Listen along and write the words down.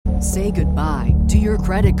Say goodbye to your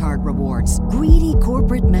credit card rewards. Greedy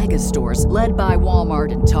corporate mega stores, led by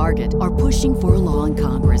Walmart and Target, are pushing for a law in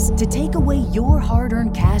Congress to take away your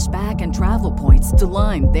hard-earned cash back and travel points to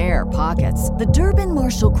line their pockets. The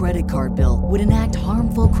Durbin-Marshall credit card bill would enact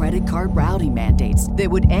harmful credit card routing mandates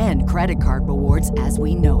that would end credit card rewards as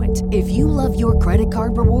we know it. If you love your credit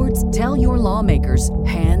card rewards, tell your lawmakers,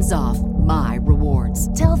 hands off my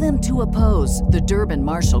rewards. Tell them to oppose the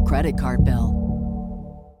Durbin-Marshall credit card bill.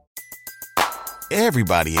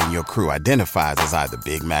 Everybody in your crew identifies as either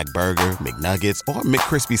Big Mac Burger, McNuggets, or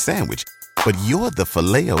McCrispy Sandwich. But you're the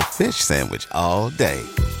Filet-O-Fish Sandwich all day.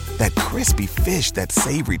 That crispy fish, that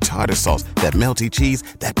savory tartar sauce, that melty cheese,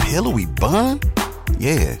 that pillowy bun.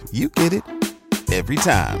 Yeah, you get it. Every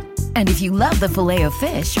time. And if you love the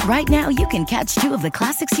Filet-O-Fish, right now you can catch two of the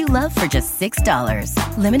classics you love for just $6.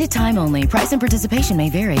 Limited time only. Price and participation may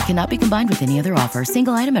vary. Cannot be combined with any other offer.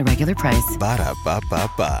 Single item at regular price.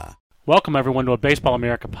 Ba-da-ba-ba-ba. Welcome, everyone, to a Baseball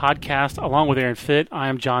America podcast. Along with Aaron Fitt, I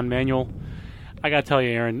am John Manuel. I got to tell you,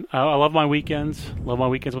 Aaron, I love my weekends. Love my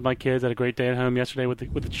weekends with my kids. Had a great day at home yesterday with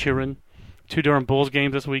the children. 2 Durham Bulls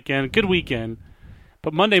games this weekend. Good weekend.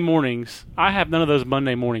 But Monday mornings, I have none of those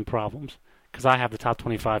Monday morning problems because I have the Top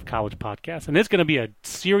 25 College Podcast. And it's going to be a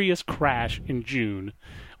serious crash in June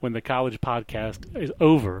when the college podcast is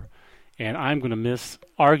over. And I'm going to miss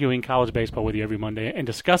arguing college baseball with you every Monday and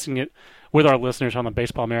discussing it with our listeners on the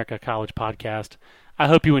Baseball America College Podcast. I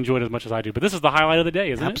hope you enjoyed it as much as I do. But this is the highlight of the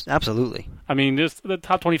day, isn't it? Absolutely. I mean, just the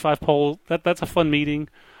Top 25 poll, that's a fun meeting.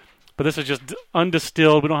 But this is just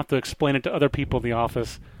undistilled. We don't have to explain it to other people in the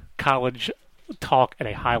office. College talk at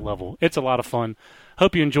a high level. It's a lot of fun.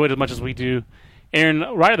 Hope you enjoyed it as much as we do. Aaron,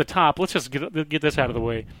 right at the top, let's just get this out of the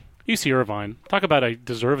way. UC Irvine. Talk about a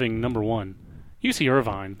deserving number one. UC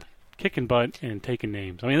Irvine. Kicking butt and taking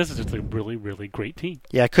names. I mean, this is just a really, really great team.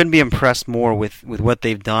 Yeah, I couldn't be impressed more with what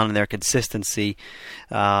they've done and their consistency.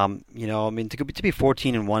 I mean, to be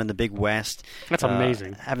 14-1 in the Big West. That's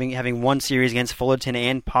amazing. Having one series against Fullerton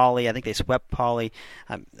and Poly. I think they swept Poly.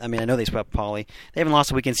 I know they swept Poly. They haven't lost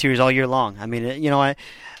a weekend series all year long. I mean,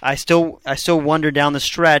 I still wonder down the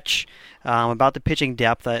stretch about the pitching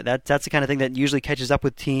depth. That's the kind of thing that usually catches up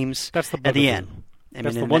with teams at the end. And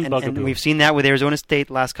we've seen that with Arizona State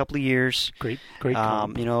the last couple of years. Great.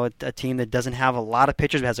 A team that doesn't have a lot of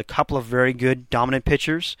pitchers, but has a couple of very good dominant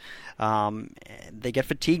pitchers. They get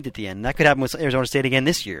fatigued at the end. That could happen with Arizona State again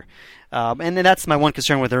this year. And that's my one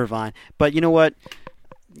concern with Irvine. But you know what?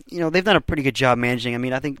 They've done a pretty good job managing. I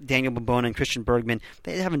mean, I think Daniel Babona and Christian Bergman,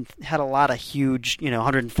 they haven't had a lot of huge,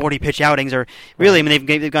 140-pitch outings. Or really, I mean,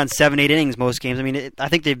 they've gone 7-8 innings most games. I mean, I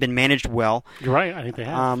think they've been managed well. You're right. I think they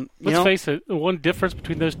have. Let's face it, one difference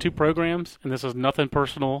between those two programs, and this is nothing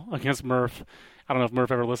personal against Murph. I don't know if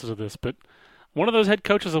Murph ever listens to this, but one of those head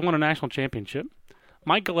coaches has won a national championship.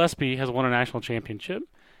 Mike Gillespie has won a national championship.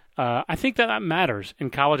 I think that matters in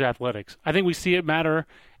college athletics. I think we see it matter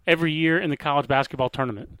every year in the college basketball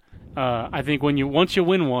tournament. I think once you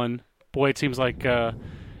win one, boy, it seems like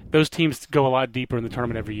those teams go a lot deeper in the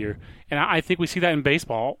tournament every year. And I think we see that in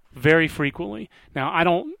baseball very frequently. Now,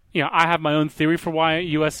 I have my own theory for why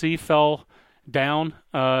USC fell down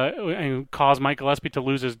and caused Mike Gillespie to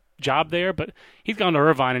lose his job there, but he's gone to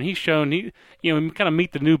Irvine and he's shown he kind of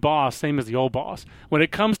meet the new boss, same as the old boss. When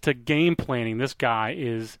it comes to game planning, this guy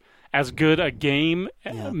is as good a game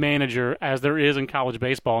manager as there is in college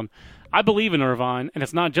baseball. And I believe in Irvine, and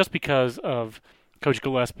it's not just because of Coach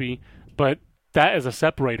Gillespie, but that is a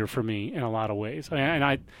separator for me in a lot of ways. And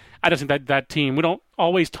I just think that team, we don't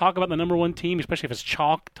always talk about the number one team, especially if it's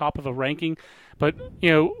chalk, top of a ranking. But,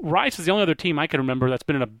 Rice is the only other team I can remember that's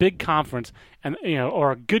been in a big conference and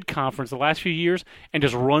or a good conference the last few years and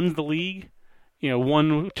just runs the league.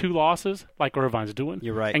 1-2 losses like Irvine's doing.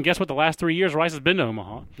 You're right. And guess what? The last 3 years, Rice has been to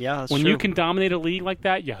Omaha. Yeah, that's when true. you can dominate a league like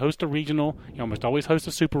that, you host a regional. You almost always host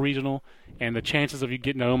a super regional, and the chances of you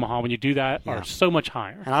getting to Omaha when you do that are so much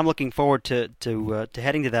higher. And I'm looking forward to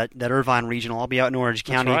heading to that Irvine regional. I'll be out in Orange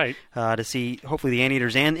County to see hopefully the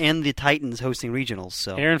Anteaters and the Titans hosting regionals.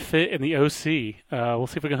 So Aaron Fitt and the OC. We'll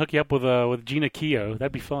see if we can hook you up with Gina Keogh.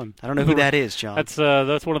 That'd be fun. I don't know who that is, John.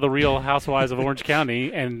 That's one of the Real Housewives of Orange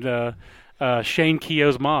County, and Shane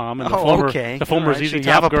Keogh's mom, and the former ZZ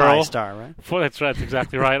Top girl. Star, right? That's right. That's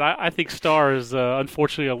exactly right. I think star is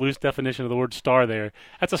unfortunately a loose definition of the word star there.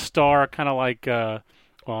 That's a star, kind of like, I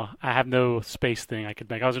have no space thing I could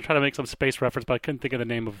make. I was trying to make some space reference, but I couldn't think of the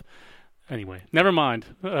name of. Anyway, never mind.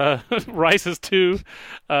 Rice is 2.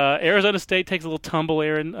 Arizona State takes a little tumble,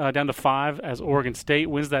 Aaron, down to 5 as Oregon State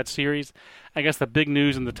wins that series. I guess the big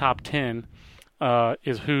news in the top 10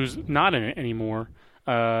 is who's not in it anymore.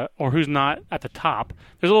 or who's not at the top.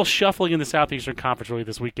 There's a little shuffling in the Southeastern Conference really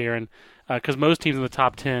this week, Aaron, because most teams in the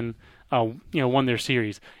top 10 won their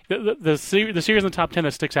series. The series in the top 10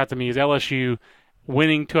 that sticks out to me is LSU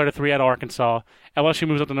winning 2 out of 3 at Arkansas. LSU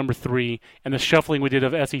moves up to number 3, and the shuffling we did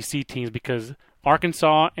of SEC teams because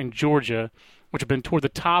Arkansas and Georgia, which have been toward the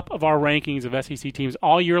top of our rankings of SEC teams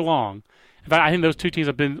all year long. In fact, I think those 2 teams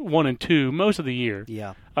have been 1 and 2 most of the year.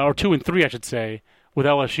 Yeah. Or 2 and 3, I should say, with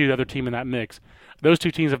LSU, the other team in that mix. Those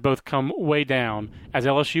 2 teams have both come way down as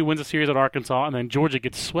LSU wins a series at Arkansas, and then Georgia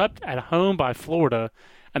gets swept at home by Florida,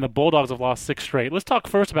 and the Bulldogs have lost 6 straight. Let's talk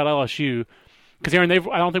first about LSU, because Aaron, I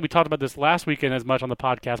don't think we talked about this last weekend as much on the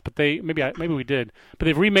podcast, but maybe we did. But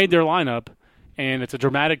they've remade their lineup, and it's a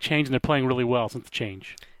dramatic change, and they're playing really well since the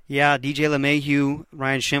change. Yeah, DJ LeMahieu,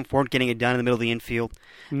 Ryan Schimpf weren't getting it done in the middle of the infield.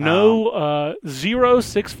 No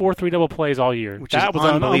 0-6-4-3 double plays all year. That was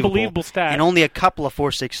an unbelievable stat. And only a couple of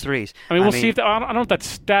 4.63s. I mean, we'll see if I don't know if that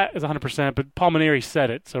stat is 100%, but Paul Maneri said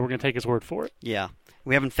it, so we're going to take his word for it. Yeah.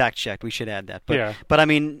 We haven't fact-checked. We should add that. Yeah. But I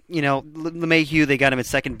mean, LeMahieu, they got him at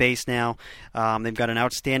second base now. They've got an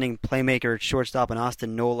outstanding playmaker at shortstop in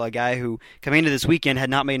Austin Nola, a guy who, coming into this weekend, had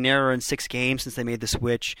not made an error in 6 games since they made the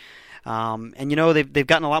switch. And they've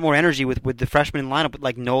gotten a lot more energy with the freshmen in the lineup,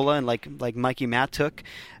 like Nola and like Mikey Matuk.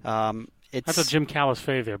 That's a Jim Callis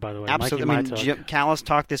fave there, by the way. Absolutely. Jim Callis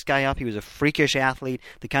talked this guy up. He was a freakish athlete,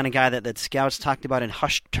 the kind of guy that scouts talked about in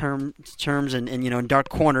hushed terms and in dark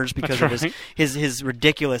corners because of his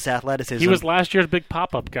ridiculous athleticism. He was last year's big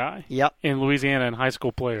pop-up guy. Yep. In Louisiana and high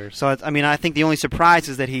school players. So I think the only surprise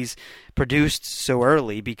is that he's produced so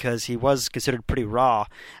early because he was considered pretty raw.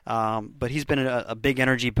 But he's been a big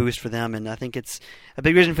energy boost for them, and I think it's a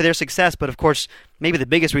big reason for their success. But of course, maybe the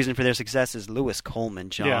biggest reason for their success is Lewis Coleman,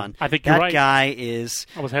 John. Yeah, I think you're right. That guy is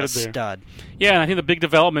a stud. There. Yeah, and I think the big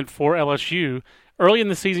development for LSU early in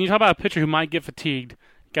the season, you talk about a pitcher who might get fatigued.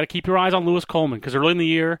 Got to keep your eyes on Lewis Coleman because early in the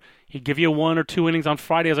year he'd give you 1 or 2 innings on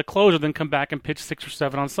Friday as a closer, then come back and pitch 6 or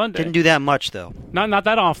 7 on Sunday. Didn't do that much though. Not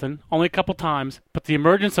that often, only a couple times. But the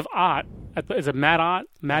emergence of Ott, is it Matty Ott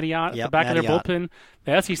at the back of their bullpen?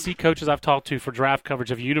 The SEC coaches I've talked to for draft coverage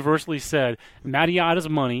have universally said Matty Ott is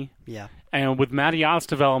money. Yeah. And with Matty Ott's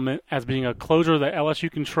development as being a closer that LSU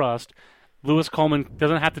can trust, Lewis Coleman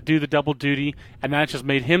doesn't have to do the double duty, and that's just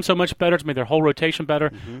made him so much better. It's made their whole rotation better.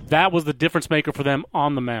 Mm-hmm. That was the difference maker for them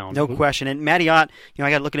on the mound. No question. And Matty Ott, I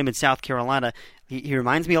got to look at him in South Carolina. He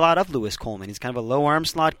reminds me a lot of Lewis Coleman. He's kind of a low arm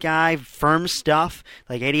slot guy, firm stuff,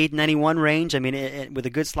 like 88, 91 range. I mean, with a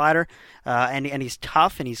good slider, and he's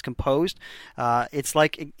tough and he's composed. It's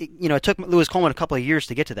like it took Lewis Coleman a couple of years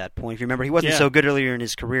to get to that point. If you remember, he wasn't so good earlier in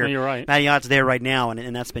his career. No, you're right. Matty Ott's there right now,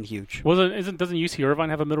 and that's been huge. Doesn't UC Irvine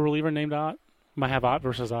have a middle reliever named Ott? Might have Ott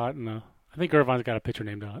versus Ott, and I think Irvine's got a pitcher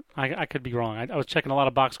named Ott. I could be wrong. I was checking a lot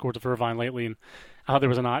of box scores of Irvine lately, and I thought there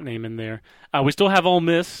was an Ott name in there. We still have Ole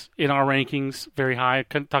Miss in our rankings very high.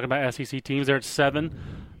 Talking about SEC teams, they're at 7.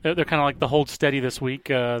 They're kind of like the hold steady this week.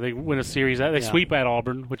 They win a series. They sweep at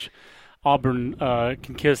Auburn, which Auburn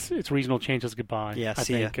can kiss its regional chances goodbye. Yeah, I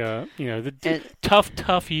think the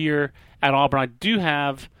tough year at Auburn. I do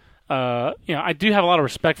have a lot of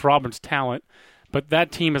respect for Auburn's talent, but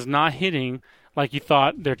that team is not hitting like you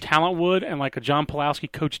thought their talent would and like a John Pulowski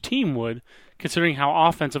coach team would, considering how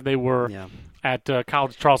offensive they were at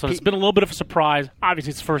College Charleston. It's been a little bit of a surprise.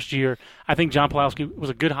 Obviously, it's first year. I think John Pulowski was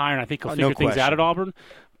a good hire, and I think he'll figure things out at Auburn.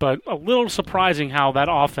 But a little surprising how that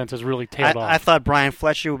offense has really tailed off. I thought Brian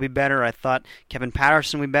Fletcher would be better. I thought Kevin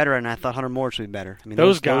Patterson would be better, and I thought Hunter Morris would be better. I mean,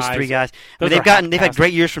 those 3 guys. They've had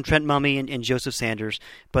great years from Trent Mummy and Joseph Sanders,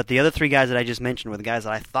 but the other 3 guys that I just mentioned were the guys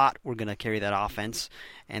that I thought were going to carry that offense,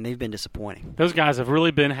 and they've been disappointing. Those guys have really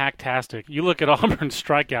been hacktastic. You look at Auburn's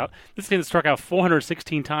strikeout. This team struck out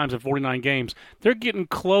 416 times in 49 games. They're getting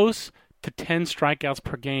close to 10 strikeouts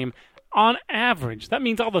per game on average. That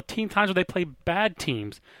means all the times where they play bad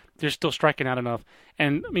teams, they're still striking out enough.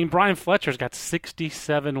 And, I mean, Brian Fletcher's got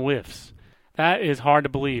 67 whiffs. That is hard to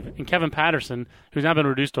believe. And Kevin Patterson, who's now been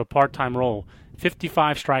reduced to a part-time role,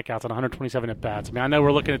 55 strikeouts on 127 at-bats. I mean, I know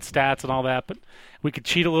we're looking at stats and all that, but we could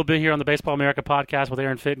cheat a little bit here on the Baseball America podcast with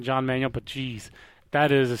Aaron Fitt and John Manuel, but, geez,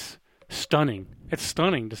 that is stunning. It's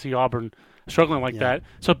stunning to see Auburn struggling like that.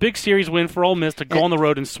 So big series win for Ole Miss to go on the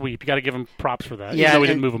road and sweep. You got to give them props for that. Yeah, even though we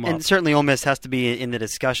didn't move them up. And certainly Ole Miss has to be in the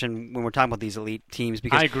discussion when we're talking about these elite teams.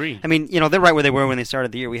 Because I agree. I mean, they're right where they were when they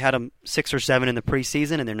started the year. We had them 6 or 7 in the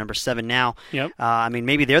preseason, and they're number 7 now. Yep. I mean,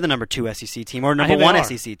 maybe they're the number 2 SEC team or number 1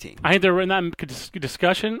 SEC team. I think they're in that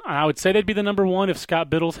discussion. I would say they'd be the number 1 if Scott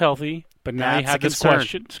Biddle's healthy. But now you have this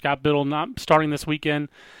question. Scott Biddle not starting this weekend.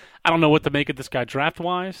 I don't know what to make of this guy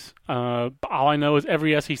draft-wise. All I know is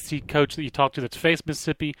every SEC coach that you talk to that's faced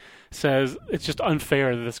Mississippi says it's just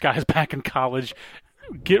unfair that this guy's back in college.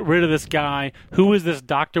 Get rid of this guy. Who is this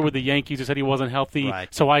doctor with the Yankees who said he wasn't healthy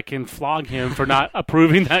so I can flog him for not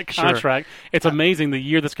approving that contract? Sure. It's amazing the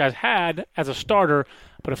year this guy's had as a starter,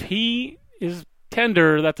 but if he is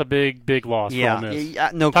tender, that's a big, big loss for Ole Miss.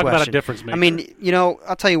 No Talk question. about a difference maker. I mean,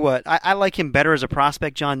 I'll tell you what. I like him better as a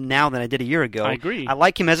prospect, John, now than I did a year ago. I agree. I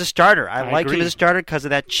like him as a starter. I like him as a starter because of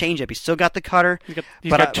that changeup. He's still got the cutter. He's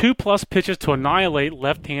got 2+ pitches to annihilate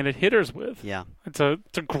left-handed hitters with. Yeah. It's a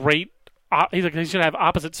great he should have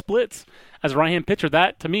opposite splits as a right-hand pitcher.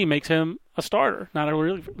 That to me makes him a starter, not a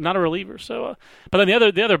reliever. So, but then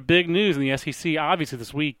the other big news in the SEC, obviously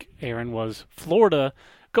this week, Aaron, was Florida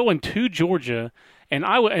going to Georgia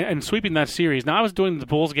and sweeping that series. Now I was doing the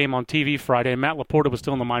Bulls game on TV Friday, and Matt Laporta was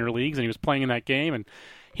still in the minor leagues, and he was playing in that game, and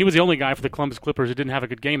he was the only guy for the Columbus Clippers who didn't have a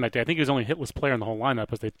good game that day. I think he was the only hitless player in the whole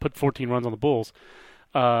lineup as they put 14 runs on the Bulls.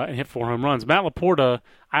 And hit 4 home runs. Matt Laporta,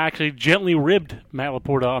 I actually gently ribbed Matt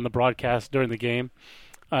Laporta on the broadcast during the game,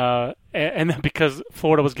 and then because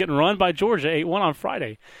Florida was getting run by Georgia 8-1 on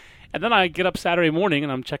Friday. And then I get up Saturday morning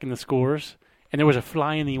and I'm checking the scores, and there was a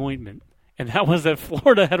fly in the ointment, and that was that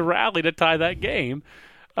Florida had rallied to tie that game.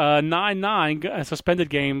 9-9, a suspended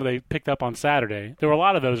game they picked up on Saturday. There were a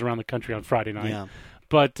lot of those around the country on Friday night. Yeah.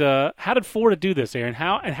 But how did Florida do this, Aaron?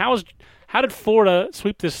 How did Florida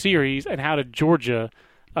sweep this series, and how did Georgia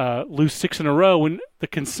lose 6 in a row when the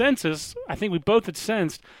consensus, I think we both had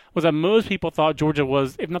sensed, was that most people thought Georgia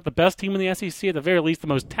was, if not the best team in the SEC, at the very least the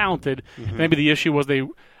most talented. Mm-hmm. Maybe the issue was they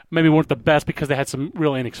maybe weren't the best because they had some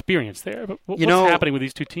real inexperience there. But what's happening with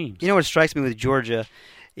these two teams? What strikes me with Georgia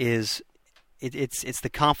is it's the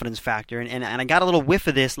confidence factor. And I got a little whiff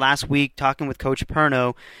of this last week talking with Coach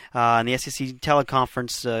Perno in the SEC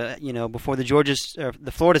teleconference, before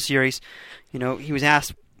the Florida series. He was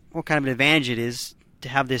asked what kind of an advantage it is to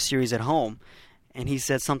have this series at home. And he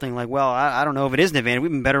said something like, well, I don't know if it is an advantage.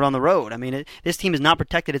 We've been better on the road. I mean, this team has not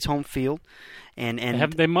protected its home field. And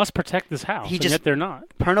they must protect this house, and yet they're not.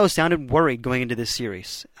 Perno sounded worried going into this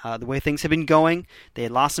series. The way things have been going, they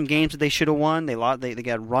had lost some games that they should have won. They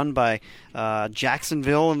got run by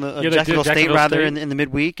Jacksonville Jacksonville State in the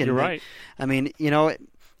midweek. And You're right.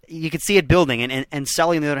 You could see it building, and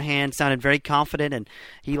Sully, on the other hand, sounded very confident, and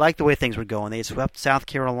he liked the way things were going. They had swept South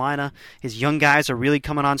Carolina. His young guys are really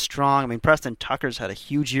coming on strong. I mean, Preston Tucker's had a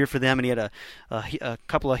huge year for them, and he had a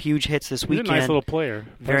couple of huge hits this weekend. He's a nice little player.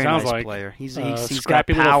 Very nice player. He's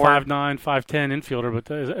scrappy got power. Little 5'9", 5'10" infielder,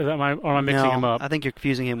 but am I mixing him up? I think you're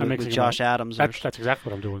confusing him with Josh Adams. That's exactly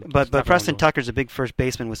what I'm doing. But Preston Tucker's a big first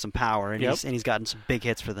baseman with some power, and he's gotten some big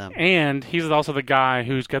hits for them. And he's also the guy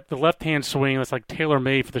who's got the left-hand swing that's like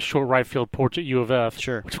tailor-made for the short right field porch at U of F.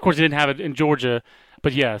 Sure. Which, of course, he didn't have it in Georgia.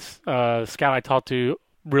 But, yes, scout I talked to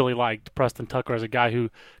really liked Preston Tucker as a guy who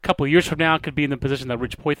a couple of years from now could be in the position that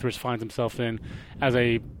Rich Poitras finds himself in as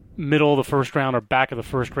a middle of the first round or back of the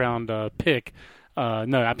first round pick.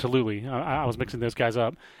 No, absolutely. I was mixing those guys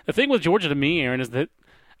up. The thing with Georgia to me, Aaron, is that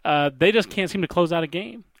they just can't seem to close out a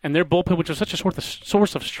game. And their bullpen, which was such a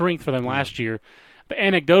source of strength for them last year, the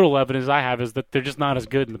anecdotal evidence I have is that they're just not as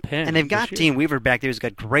good in the pen. And they've got Dean Weaver back there who's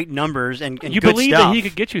got great numbers and you good believe stuff. That he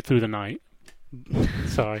could get you through the night.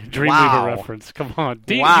 Sorry, Dreamweaver reference. Come on,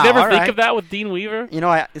 you wow, never think of that with Dean Weaver?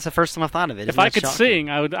 It's the first time I've thought of it. If I could sing,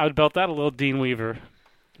 I would belt out a little Dean Weaver,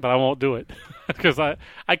 but I won't do it because I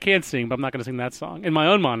can sing, but I'm not going to sing that song. In my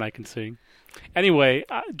own mind, I can sing. Anyway,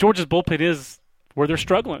 Georgia's bullpen is where they're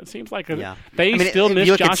struggling. It seems like they still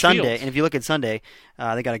miss Josh Fields. And if you look at Sunday,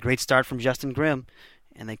 they got a great start from Justin Grimm,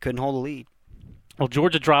 and they couldn't hold a lead. Well,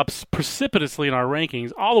 Georgia drops precipitously in our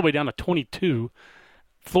rankings, all the way down to 22.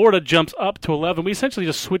 Florida jumps up to 11. We essentially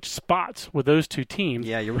just switched spots with those two teams.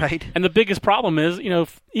 Yeah, you're right. And the biggest problem is,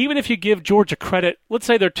 even if you give Georgia credit, let's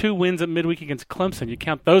say their 2 wins at midweek against Clemson, you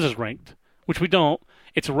count those as ranked, which we don't.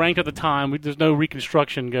 It's ranked at the time. There's no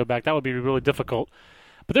reconstruction go back. That would be really difficult.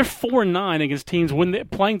 But they're 4-9 against teams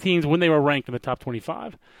playing teams when they were ranked in the top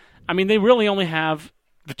 25. I mean, they really only have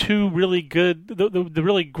the 2 really good, the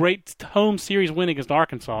really great home series win against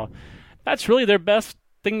Arkansas. That's really their best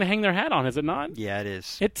thing to hang their hat on, is it not? Yeah, it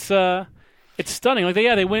is. It's stunning. Like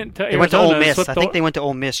they went to Arizona. They went to Ole Miss. I think they went to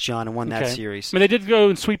Ole Miss, John, and won that series. I mean, they did go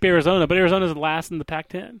and sweep Arizona, but Arizona's last in the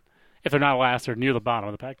Pac-10. If they're not last, they're near the bottom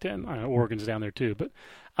of the Pac-10. Oregon's down there too.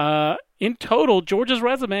 But in total, Georgia's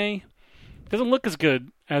resume doesn't look as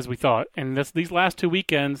good as we thought. And these last 2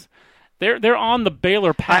 weekends, they're on the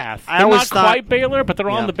Baylor path. They're not quite Baylor, but they're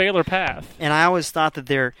on the Baylor path. And I always thought that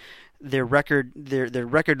their record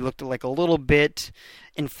looked like a little bit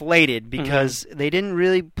inflated because they didn't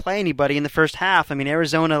really play anybody in the first half. I mean,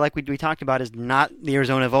 Arizona, like we talked about, is not the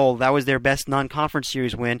Arizona of old. That was their best non-conference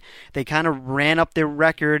series win. They kind of ran up their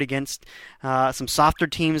record against some softer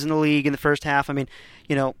teams in the league in the first half. I mean,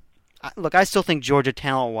 look, I still think Georgia,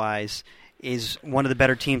 talent-wise, is one of the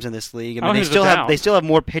better teams in this league. I mean, they still have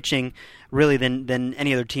more pitching, really, than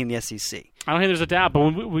any other team in the SEC. I don't think there's a doubt, but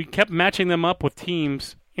when we kept matching them up with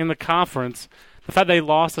teams in the conference, the fact they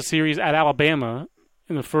lost a series at Alabama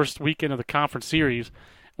in the first weekend of the conference series,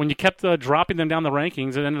 when you kept dropping them down the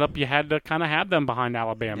rankings, it ended up you had to kind of have them behind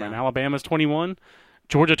Alabama. Yeah. And Alabama's 21,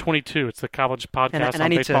 Georgia 22. It's the college podcast on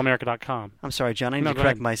BaseballAmerica.com. I'm sorry, John. I need to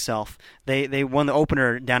correct myself. They won the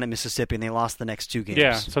opener down at Mississippi, and they lost the next 2 games.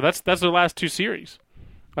 Yeah, so that's their last 2 series,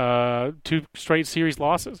 2 straight series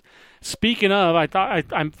losses. Speaking of,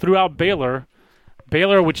 I threw out Baylor.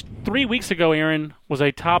 Baylor, which 3 weeks ago, Aaron, was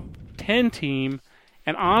a top 10 team,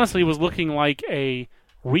 and honestly was looking like a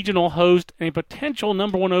regional host and a potential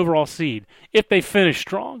number 1 overall seed if they finish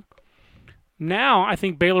strong. Now I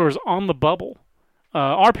think Baylor is on the bubble.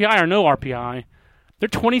 RPI or no RPI, they're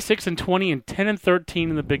 26-20 and 10-13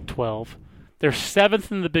 in the Big 12. They're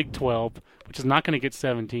 7th in the Big 12, which is not going to get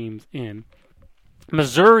 7 teams in.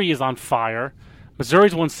 Missouri is on fire.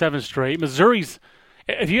 Missouri's won 7 straight. Missouri's,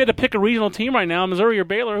 if you had to pick a regional team right now, Missouri or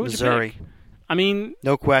Baylor, who would you pick? I mean,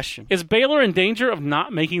 no question. Is Baylor in danger of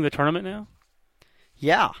not making the tournament now?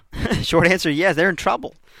 Yeah. Short answer, yes. They're in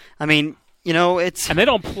trouble. I mean, it's... And they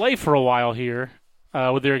don't play for a while here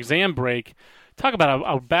with their exam break. Talk about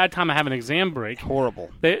a bad time to have an exam break. Horrible.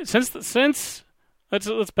 Since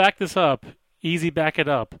let's back this up. Easy, back it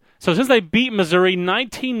up. So since they beat Missouri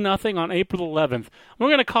 19-0 on April 11th, we're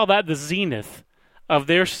going to call that the zenith of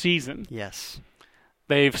their season. Yes.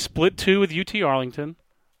 They've split 2 with UT Arlington,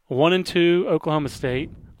 1-2 Oklahoma State,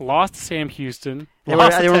 lost to Sam Houston. They were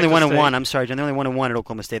only 1-1. I'm sorry, John. They only 1-1 at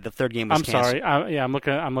Oklahoma State. The third game was canceled. I'm sorry. I'm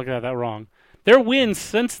looking at that wrong. Their wins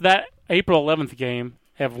since that April 11th game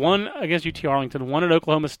have won against UT Arlington, 1 at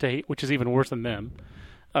Oklahoma State, which is even worse than them,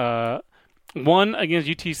 1 against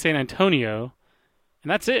UT San Antonio,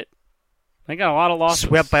 and that's it. They got a lot of losses.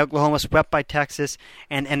 Swept by Oklahoma, swept by Texas,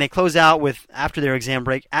 and they close out with, after their exam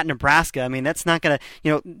break, at Nebraska. I mean, that's not going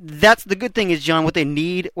to, that's the good thing is, John, what they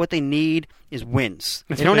need is wins.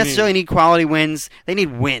 They don't necessarily need quality wins. They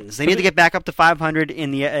need wins. They need to get back up to 500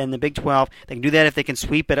 in the Big 12. They can do that if they can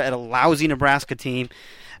sweep at a lousy Nebraska team.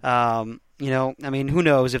 I mean, who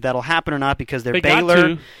knows if that'll happen or not because they're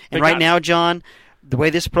Baylor. And right now, John, the way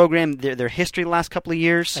this program, their history the last couple of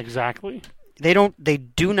years. Exactly.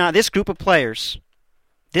 This group of players,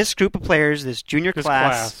 this junior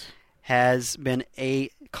class has been a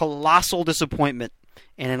colossal disappointment.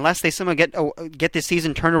 And unless they somehow get this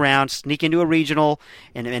season turned around, sneak into a regional,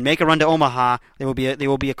 and make a run to Omaha, they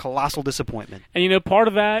will be a colossal disappointment. And part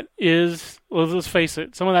of that is, let's face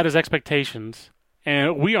it, some of that is expectations.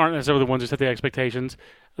 And we aren't necessarily the ones who set the expectations.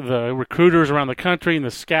 The recruiters around the country and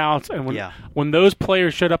the scouts, and when those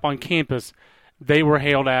players showed up on campus, they were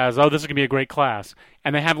hailed as, this is going to be a great class.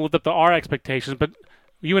 And they haven't lived up to our expectations. But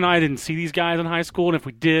you and I didn't see these guys in high school, and if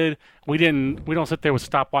we did, we don't sit there with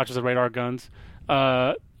stopwatches and radar guns,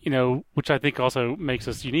 which I think also makes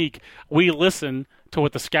us unique. We listen to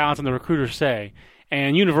what the scouts and the recruiters say.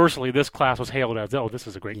 And universally, this class was hailed as, this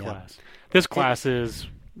is a great class. This class is...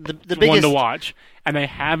 The biggest one to watch, and they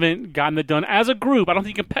haven't gotten it done as a group. I don't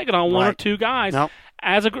think you can peg it on one or two guys. Nope.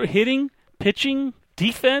 As a group, hitting, pitching,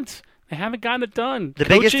 defense, they haven't gotten it done. The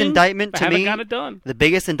biggest indictment to me, haven't gotten it done. The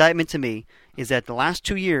biggest indictment to me is that the last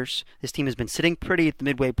 2 years, this team has been sitting pretty at the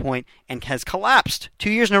midway point and has collapsed 2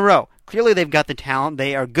 years in a row. Clearly, they've got the talent.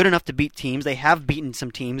 They are good enough to beat teams. They have beaten some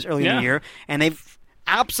teams early in the year, and they've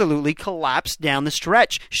absolutely collapsed down the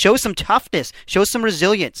stretch. Show some toughness. Show some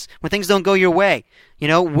resilience when things don't go your way.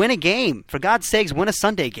 Win a game. For God's sakes, win a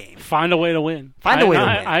Sunday game. Find a way to win.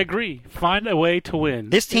 I agree. Find a way to win.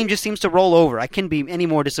 This team just seems to roll over. I couldn't be any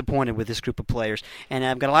more disappointed with this group of players. And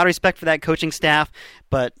I've got a lot of respect for that coaching staff,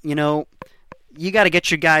 but you got to get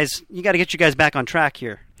your guys back on track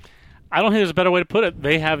here. I don't think there's a better way to put it.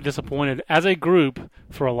 They have disappointed as a group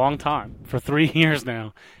for a long time, for 3 years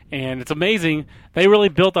now. And it's amazing. They really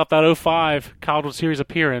built up that 2005 College World Series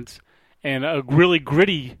appearance and a really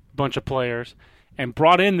gritty bunch of players and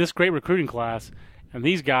brought in this great recruiting class. And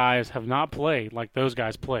these guys have not played like those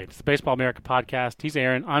guys played. It's the Baseball America podcast. He's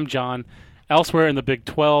Aaron. I'm John. Elsewhere in the Big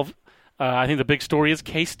 12, I think the big story is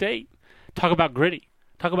K-State. Talk about gritty.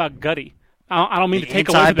 Talk about gutty. I don't mean to take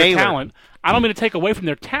away from their talent. I don't mean to take away from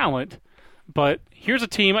their talent, but here's a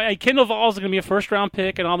team. Kendall Valls is going to be a first-round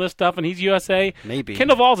pick and all this stuff, and he's USA. Maybe.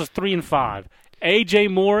 Kendall Valls is 3-5. A.J.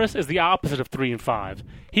 Morris is the opposite of 3-5.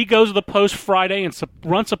 He goes to the post Friday and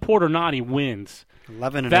run support or not, he wins.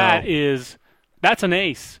 11-0. That's an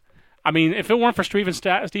ace. I mean, if it weren't for Steven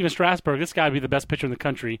Strasburg, this guy would be the best pitcher in the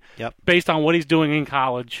country. Yep. Based on what he's doing in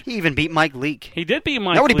college. He even beat Mike Leake. He did beat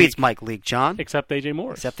Mike Leake. Nobody beats Mike Leake, John. Except A.J.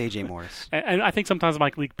 Morris. Except A.J. Morris. And I think sometimes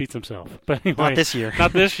Mike Leake beats himself. But anyway, not this year.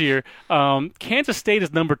 Not this year. Kansas State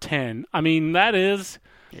is number 10. I mean, that is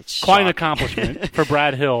it's quite an accomplishment for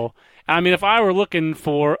Brad Hill. I mean, if I were looking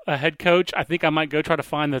for a head coach, I think I might go try to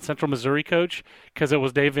find the Central Missouri coach because it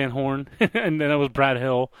was Dave Van Horn and then it was Brad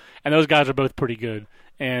Hill. And those guys are both pretty good.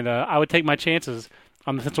 And I would take my chances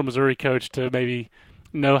on the Central Missouri coach to maybe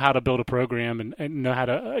know how to build a program and know how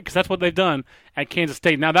to – because that's what they've done at Kansas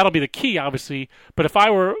State. Now, that'll be the key, obviously. But if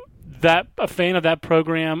I were a fan of that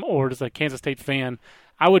program or just a Kansas State fan,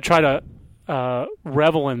 I would try to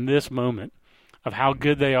revel in this moment of how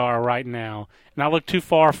good they are right now. Not look too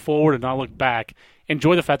far forward and not look back.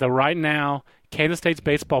 Enjoy the fact that right now – Kansas State's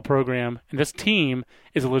baseball program and this team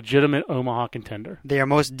is a legitimate Omaha contender. They are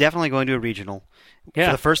most definitely going to a regional for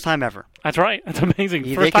the first time ever. That's right. That's amazing.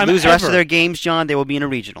 They could lose the rest of their games, John. They will be in a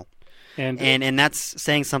regional. And that's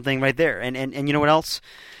saying something right there. And you know what else?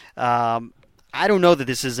 I don't know that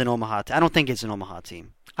this is an Omaha I don't think it's an Omaha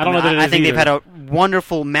team. I don't know that it is I think either. They've had a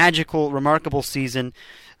wonderful, magical, remarkable season,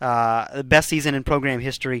 the best season in program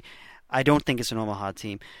history. I don't think it's an Omaha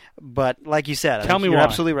team, but like you said, tell me you're why.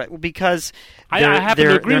 Absolutely right. Because I happen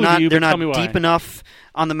to agree with you. They're but not tell me deep why. enough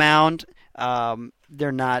on the mound.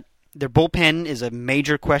 They're not. Their bullpen is a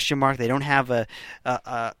major question mark. They don't have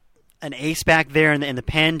an ace back there in the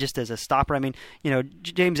pen just as a stopper. I mean,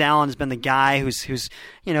 James Allen has been the guy who's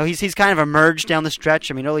he's kind of emerged down the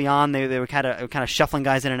stretch. I mean, early on they were kind of shuffling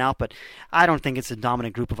guys in and out, but I don't think it's a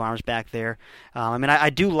dominant group of arms back there. I mean, I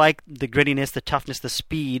do like the grittiness, the toughness, the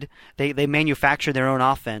speed. They manufacture their own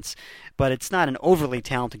offense, but it's not an overly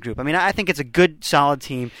talented group. I mean, I think it's a good, solid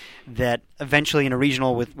team that eventually in a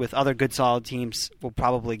regional with other good, solid teams will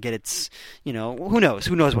probably get its, who knows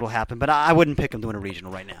what will happen. But I wouldn't pick them to win a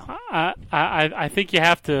regional right now. I think you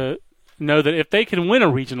have to know that if they can win a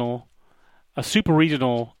regional, a super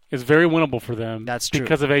regional is very winnable for them. That's true.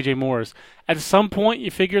 Because of A.J. Morris. At some point,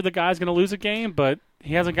 you figure the guy's going to lose a game, but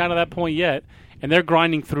he hasn't gotten to that point yet. And they're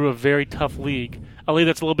grinding through a very tough league. A league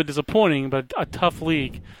that's a little bit disappointing, but a tough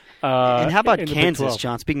league. And how about Kansas,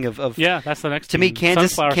 John? Speaking of yeah, that's the next to team. me,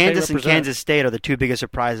 Kansas and Kansas State are the two biggest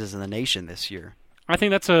surprises in the nation this year. I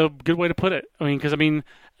think that's a good way to put it. I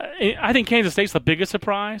think Kansas State's the biggest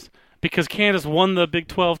surprise because Kansas won the Big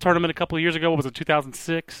 12 tournament a couple of years ago. What was it,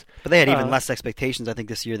 2006? But they had even less expectations, I think,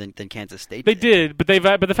 this year than Kansas State. They did, but the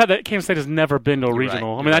fact that Kansas State has never been to a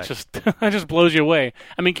regional, right, that just blows you away.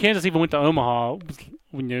 I mean, Kansas even went to Omaha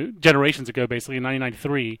generations ago, basically in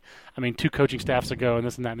 1993. I mean, 2 coaching staffs ago, and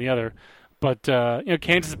this and that and the other. But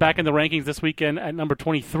Kansas is back in the rankings this weekend at number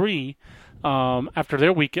 23. After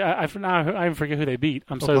their week, I forget who they beat.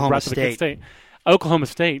 I'm so Oklahoma brought to the Kansas State. Oklahoma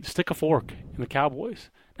State, stick a fork in the Cowboys.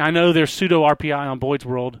 Now, I know their pseudo RPI on Boyd's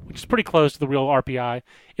World, which is pretty close to the real RPI,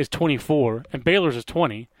 is 24, and Baylor's is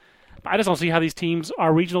 20. But I just don't see how these teams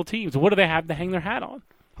are regional teams. What do they have to hang their hat on?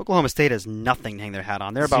 Oklahoma State has nothing to hang their hat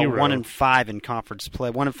on. They're about 0. 1-5 in conference play,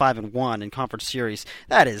 1-5-1 in conference series.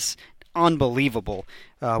 That is unbelievable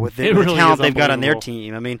with the talent they've got on their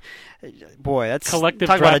team. I mean, boy, that's collective.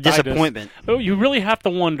 Talk about a disappointment. You really have to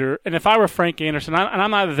wonder. And if I were Frank Anderson, and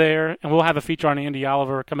I'm not there, and we'll have a feature on Andy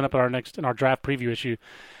Oliver coming up in our draft preview issue.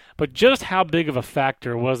 But just how big of a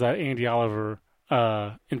factor was that Andy Oliver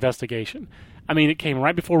investigation? I mean, it came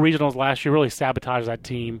right before regionals last year. Really sabotaged that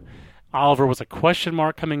team. Oliver was a question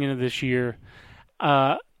mark coming into this year.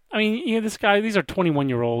 This guy. These are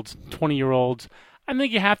 21-year-olds, 20-year-olds. I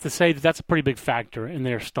think you have to say that that's a pretty big factor in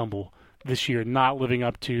their stumble this year, not living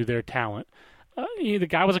up to their talent. The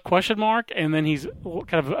guy was a question mark, and then he's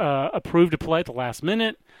kind of approved to play at the last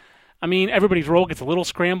minute. I mean, everybody's role gets a little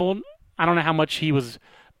scrambled. I don't know how much he was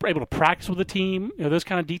able to practice with the team, those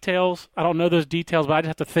kind of details. I don't know those details, but I just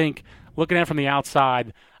have to think, looking at it from the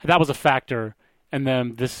outside, that was a factor in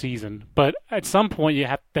them this season. But at some point,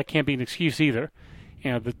 that can't be an excuse either.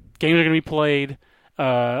 The games are going to be played.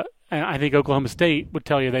 And I think Oklahoma State would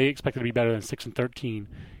tell you they expected to be better than 6-13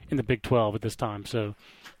 in the Big 12 at this time. So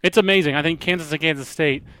it's amazing. I think Kansas and Kansas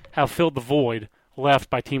State have filled the void left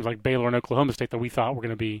by teams like Baylor and Oklahoma State that we thought were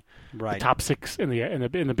going to be the top 6 in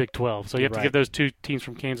the Big 12. So you have to give those two teams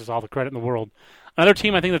from Kansas all the credit in the world. Another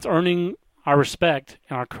team I think that's earning our respect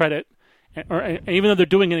and our credit, and even though they're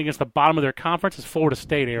doing it against the bottom of their conference, is Florida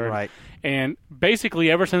State, Aaron. Right. And basically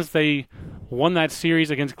ever since they won that series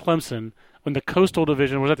against Clemson, when the Coastal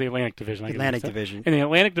Division was at the Atlantic Division. Atlantic Division. In the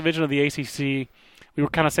Atlantic Division of the ACC, we were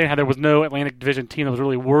kind of saying how there was no Atlantic Division team that was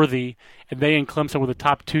really worthy, and they and Clemson were the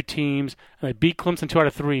top 2 teams, and they beat Clemson 2 out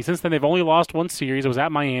of 3. Since then, they've only lost one series. It was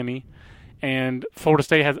at Miami, and Florida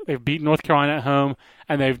State they've beaten North Carolina at home,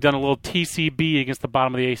 and they've done a little TCB against the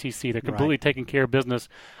bottom of the ACC. They're completely taking care of business.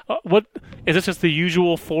 What is this? Just the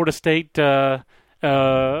usual Florida State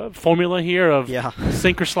formula here of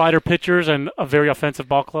sinker slider pitchers and a very offensive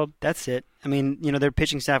ball club? That's it. I mean, their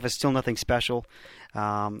pitching staff is still nothing special.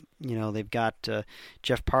 They've got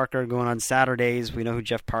Jeff Parker going on Saturdays. We know who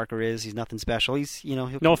Jeff Parker is. He's nothing special. He'll no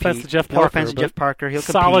compete. offense to Jeff Parker. No offense to Jeff Parker. He'll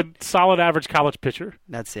compete. Solid average college pitcher.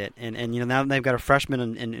 That's it. And now they've got a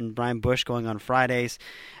freshman in Brian Bush going on Fridays.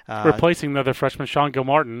 Replacing the other freshman, Sean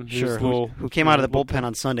Gilmartin. Who came out of the bullpen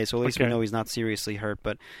on Sunday, so at least we know he's not seriously hurt.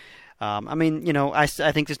 But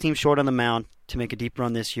I think this team's short on the mound to make a deep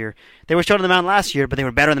run this year. They were short on the mound last year, but they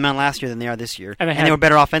were better on the mound last year than they are this year. And they were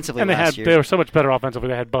better offensively last year. They were so much better offensively.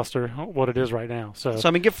 They had Buster, what it is right now. So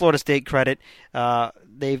give Florida State credit.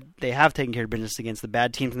 They have taken care of business against the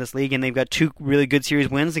bad teams in this league, and they've got 2 really good series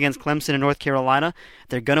wins against Clemson and North Carolina.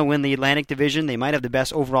 They're going to win the Atlantic Division. They might have the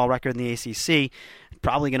best overall record in the ACC.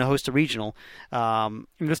 Probably going to host a regional. And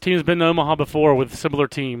this team's been to Omaha before with similar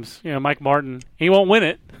teams. Mike Martin, he won't win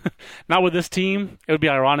it. Not with this team. It would be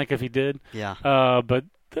ironic if he did. Yeah. But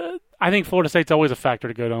I think Florida State's always a factor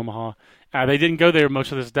to go to Omaha. They didn't go there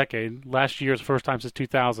most of this decade. Last year is the first time since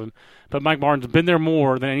 2000. But Mike Martin's been there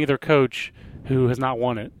more than any other coach who has not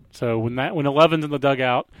won it. So when 11's in the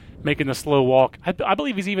dugout, making the slow walk, I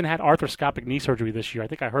believe he's even had arthroscopic knee surgery this year. I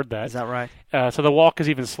think I heard that. Is that right? So the walk is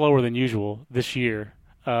even slower than usual this year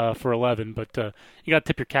for 11. But you got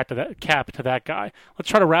to tip your cap to that guy. Let's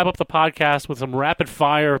try to wrap up the podcast with some rapid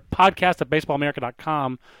fire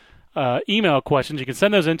podcast@baseballamerica.com email questions. You can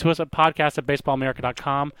send those in to us at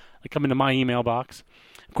podcast@baseballamerica.com. They come into my email box.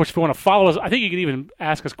 Of course, if you want to follow us, I think you can even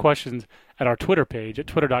ask us questions at our Twitter page at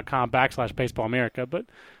twitter.com/baseballamerica. But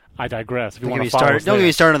I digress. If you want to follow us, don't get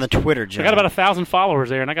me started on the Twitter, John. I got about 1,000 followers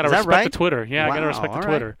there, and I got to respect the Twitter. Yeah, wow, I got to respect the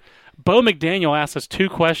Twitter. Right. Bo McDaniel asked us 2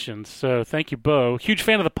 questions, so thank you, Bo. Huge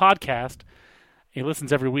fan of the podcast. He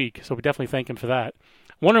listens every week, so we definitely thank him for that.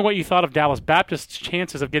 Wondering what you thought of Dallas Baptist's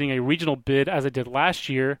chances of getting a regional bid as it did last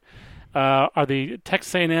year. Are the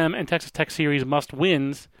Texas A&M and Texas Tech series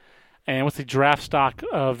must-wins? And what's the draft stock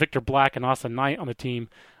of Victor Black and Austin Knight on the team?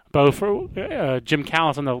 Bo, for Jim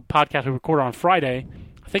Callis on the podcast we recorded on Friday,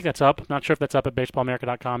 I think that's up. Not sure if that's up at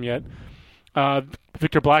baseballamerica.com yet.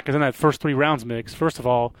 Victor Black is in that first 3 rounds mix. First of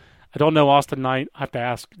all, I don't know Austin Knight. I have to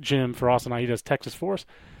ask Jim for Austin Knight. He does Texas for us.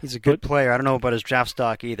 He's a good player. I don't know about his draft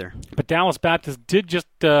stock either. But Dallas Baptist did just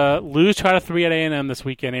lose 2 out of 3 at A&M this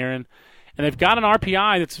weekend, Aaron. And they've got an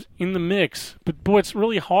RPI that's in the mix. But, boy, it's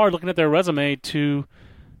really hard looking at their resume to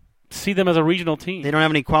see them as a regional team. They don't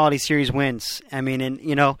have any quality series wins. I mean,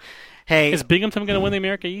 hey. Is Binghamton going to win the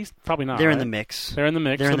America East? Probably not. They're right? in the mix. They're in the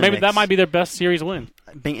mix. So maybe that might be their best series win.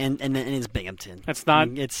 And it's Binghamton. That's not.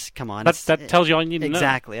 Come on. That tells you all you need to know.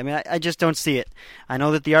 Exactly. I mean, I just don't see it. I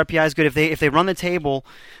know that the RPI is good. If they run the table,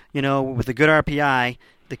 with a good RPI,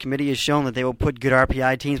 the committee has shown that they will put good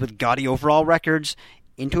RPI teams with gaudy overall records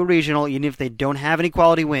into a regional, even if they don't have any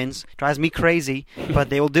quality wins. Drives me crazy, but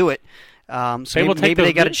they will do it. So maybe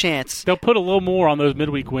they got a chance. They'll put a little more on those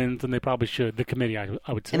midweek wins than they probably should, the committee, I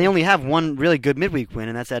would say. And they only have one really good midweek win,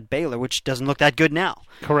 and that's at Baylor, which doesn't look that good now.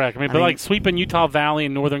 Correct. I mean, sweeping Utah Valley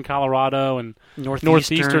and Northern Colorado and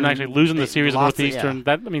Northeastern actually losing the series of Northeastern.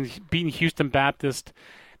 Beating Houston Baptist.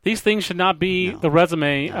 These things should not be the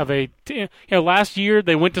resume of a last year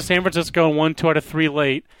they went to San Francisco and won 2 out of 3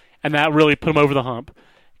 late, and that really put them over the hump.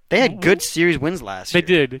 They had good series wins last year. They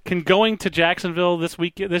did. Can going to Jacksonville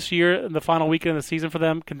this year, the final weekend of the season for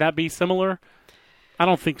them, can that be similar? I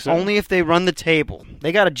don't think so. Only if they run the table.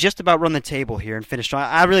 They got to just about run the table here and finish strong.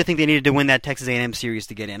 I really think they needed to win that Texas A&M series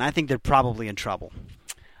to get in. I think they're probably in trouble.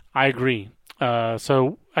 I agree.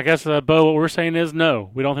 So I guess, Bo, what we're saying is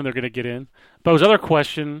no. We don't think they're going to get in. Bo's other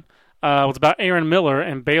question was about Aaron Miller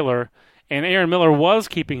and Baylor. And Aaron Miller was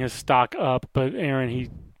keeping his stock up, but Aaron, he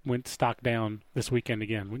went stock down this weekend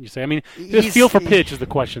again, wouldn't you say? I mean, the feel for pitch is the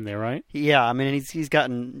question there, right? Yeah, I mean, he's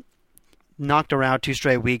gotten knocked around 2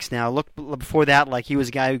 straight weeks now. Look, before that, like he was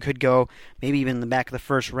a guy who could go maybe even in the back of the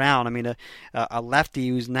first round. I mean, a lefty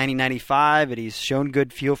who's 90-95, and he's shown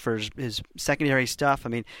good feel for his secondary stuff. I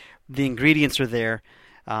mean, the ingredients are there.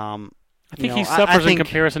 I think he suffers in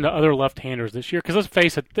comparison to other left-handers this year, because let's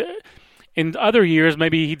face it, in other years,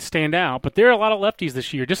 maybe he'd stand out, but there are a lot of lefties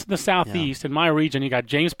this year. Just in the Southeast, in my region, you got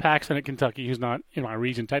James Paxton at Kentucky, who's not in my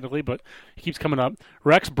region technically, but he keeps coming up.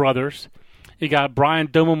 Rex Brothers. You got Brian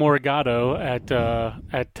Domo Morigado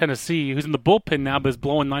at Tennessee, who's in the bullpen now, but is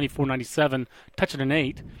blowing 94-97, touching an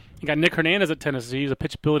 8. You got Nick Hernandez at Tennessee. He's a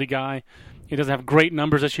pitchability guy. He doesn't have great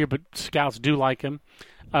numbers this year, but scouts do like him.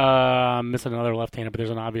 I'm missing another left-hander, but there's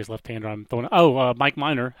an obvious left-hander I'm throwing. Mike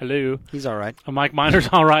Minor. Hello. He's all right. Mike Minor's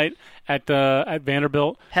all right at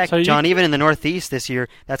Vanderbilt. Heck, so John, even in the Northeast this year,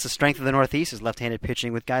 that's the strength of the Northeast is left-handed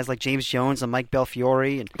pitching with guys like James Jones and Mike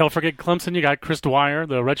Belfiore. And don't forget Clemson. You got Chris Dwyer,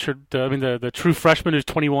 the redshirt. The true freshman who's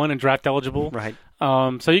 21 and draft eligible. Right.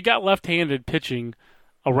 So you got left-handed pitching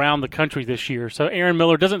around the country this year. So Aaron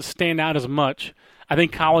Miller doesn't stand out as much. I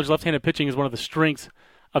think college left-handed pitching is one of the strengths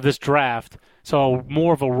of this draft. So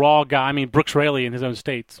more of a raw guy. I mean, Brooks Raley in his own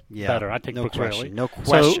state's better. I take Brooks Raley. No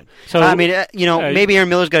question. So I mean, maybe Aaron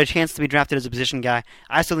Miller's got a chance to be drafted as a position guy.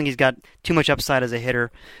 I still think he's got too much upside as a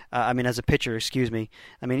hitter. As a pitcher. Excuse me.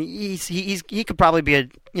 I mean, he could probably be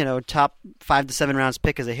a top 5 to 7 rounds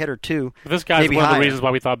pick as a hitter too. But this guy's one of the reasons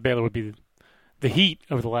why we thought Baylor would be the heat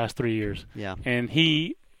over the last 3 years. Yeah. And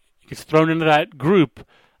he gets thrown into that group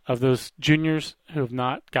of those juniors who have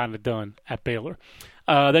not gotten it done at Baylor.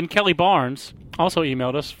 Then Kelly Barnes also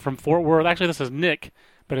emailed us from Fort Worth. Actually, this is Nick,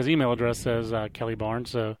 but his email address says Kelly Barnes.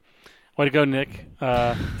 So, way to go, Nick.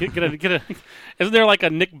 Isn't there like a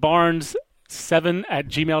Nick Barnes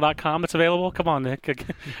 7@gmail.com that's available? Come on, Nick. Give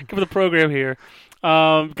me the program here.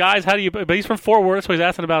 Guys, but he's from Fort Worth, so he's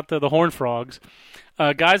asking about the Horned Frogs.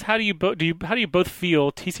 Guys, how do you both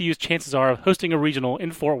feel TCU's chances are of hosting a regional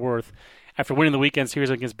in Fort Worth after winning the weekend series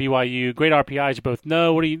against BYU? Great RPIs, you both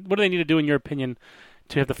know. What do they need to do, in your opinion,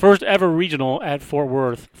 to have the first ever regional at Fort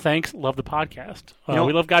Worth? Thanks. Love the podcast.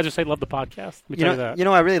 We love guys who say love the podcast. Let me tell you that.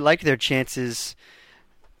 I really liked their chances,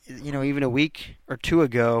 even a week or two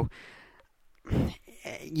ago.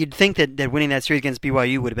 You'd think that winning that series against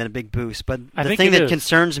BYU would have been a big boost. But the thing that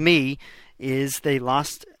concerns me is they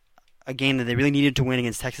lost a game that they really needed to win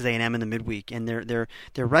against Texas A&M in the midweek, and their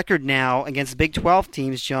record now against Big 12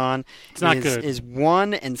 teams, John, is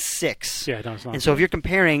 1-6. Yeah, no, it's not. And so if you're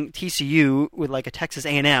comparing TCU with like a Texas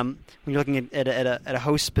A&M, when you're looking at a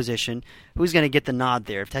host position, who's going to get the nod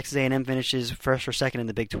there? If Texas A&M finishes first or second in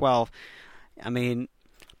the Big 12, I mean,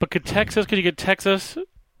 but could you get Texas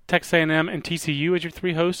A&M, and TCU as your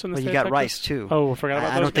 3 hosts in the state you got of Rice, too. Oh, I forgot about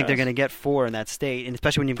those I don't think guys. they're going to get 4 in that state, and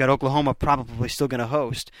especially when you've got Oklahoma probably still going to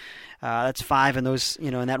host. That's 5 in those,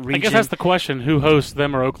 in that region. I guess that's the question, who hosts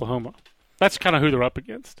them or Oklahoma? That's kind of who they're up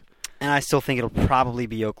against. And I still think it'll probably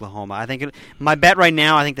be Oklahoma. I think my bet right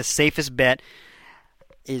now, I think the safest bet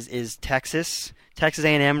is Texas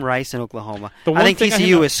A&M, Rice, and Oklahoma. I think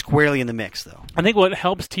TCU is squarely in the mix, though. I think what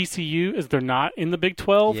helps TCU is they're not in the Big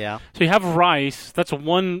 12. Yeah. So you have Rice. That's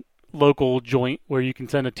one local joint where you can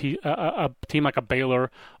send a team like a Baylor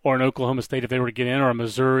or an Oklahoma State if they were to get in, or a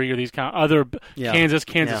Missouri, or these kind of other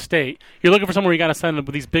Kansas State. You're looking for somewhere you got to send them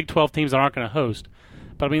with these Big 12 teams that aren't going to host.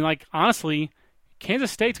 But I mean, honestly,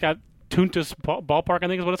 Kansas State's got Tuntus Ballpark, I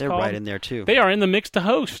think is what it's called. They're right in there too. They are in the mix to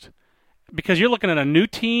host because you're looking at a new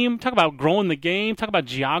team. Talk about growing the game. Talk about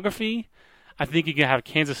geography. I think you can have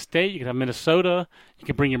Kansas State. You can have Minnesota. You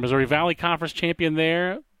can bring your Missouri Valley Conference champion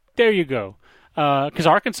there. There you go. Because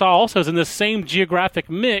Arkansas also is in the same geographic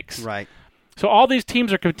mix. Right. So all these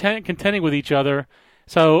teams are contending with each other.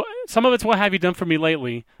 So some of it's what have you done for me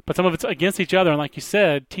lately, but some of it's against each other. And like you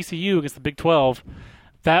said, TCU against the Big 12,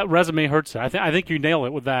 that resume hurts it. I think you nail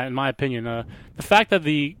it with that, in my opinion. The fact that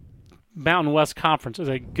the Mountain West Conference is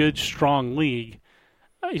a good, strong league,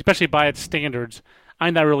 especially by its standards, I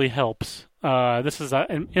think that really helps.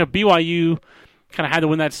 BYU kind of had to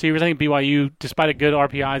win that series. I think BYU, despite a good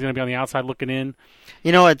RPI, is going to be on the outside looking in.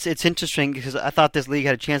 It's interesting because I thought this league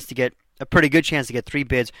had a pretty good chance to get 3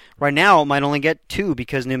 bids. Right now, it might only get 2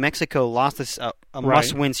 because New Mexico lost this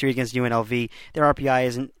must-win series against UNLV. Their RPI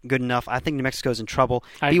isn't good enough. I think New Mexico's in trouble.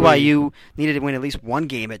 BYU needed to win at least 1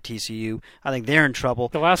 game at TCU. I think they're in trouble.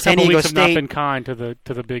 The last couple weeks have not been kind to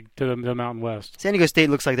the Mountain West. San Diego State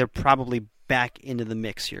looks like they're probably back into the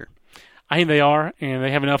mix here. I think they are, and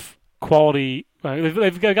they have enough quality.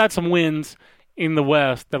 They've got some wins in the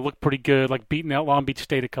West that look pretty good, like beating out Long Beach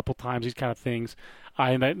State a couple times, these kind of things.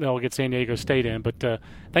 And they'll get San Diego State in. But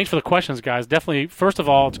thanks for the questions, guys. Definitely, first of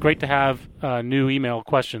all, it's great to have new email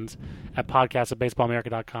questions at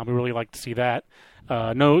podcast@baseballamerica.com. We really like to see that.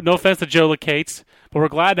 No offense to Joe Lacates, but we're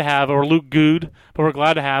glad to have, or Luke Good, but we're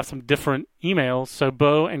glad to have some different emails. So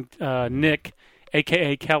Bo and Nick,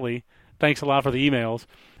 a.k.a. Kelly, thanks a lot for the emails.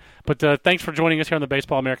 But thanks for joining us here on the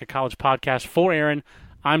Baseball America College Podcast. For Aaron,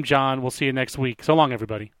 I'm John. We'll see you next week. So long,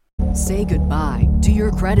 everybody. Say goodbye to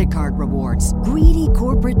your credit card rewards. Greedy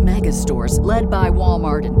corporate mega stores, led by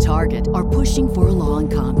Walmart and Target, are pushing for a law in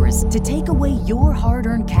Congress to take away your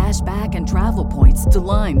hard-earned cash back and travel points to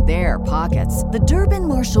line their pockets. The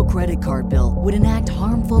Durbin-Marshall credit card bill would enact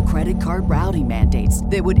harmful credit card routing mandates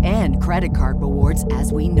that would end credit card rewards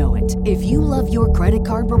as we know it. If you love your credit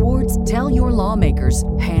card rewards, tell your lawmakers,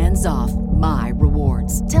 hands off my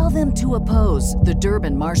rewards. Tell them to oppose the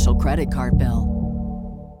Durbin-Marshall credit card bill.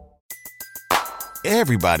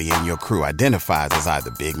 Everybody in your crew identifies as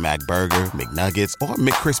either Big Mac Burger, McNuggets, or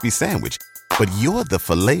McCrispy Sandwich. But you're the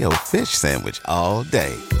Filet-O-Fish Sandwich all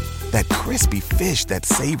day. That crispy fish, that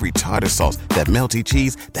savory tartar sauce, that melty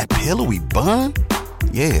cheese, that pillowy bun.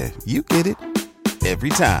 Yeah, you get it. Every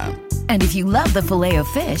time. And if you love the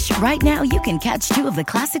Filet-O-Fish, right now you can catch 2 of the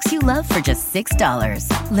classics you love for just $6.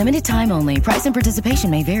 Limited time only. Price and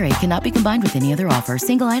participation may vary. Cannot be combined with any other offer.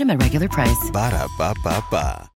 Single item at regular price. Ba-da-ba-ba-ba.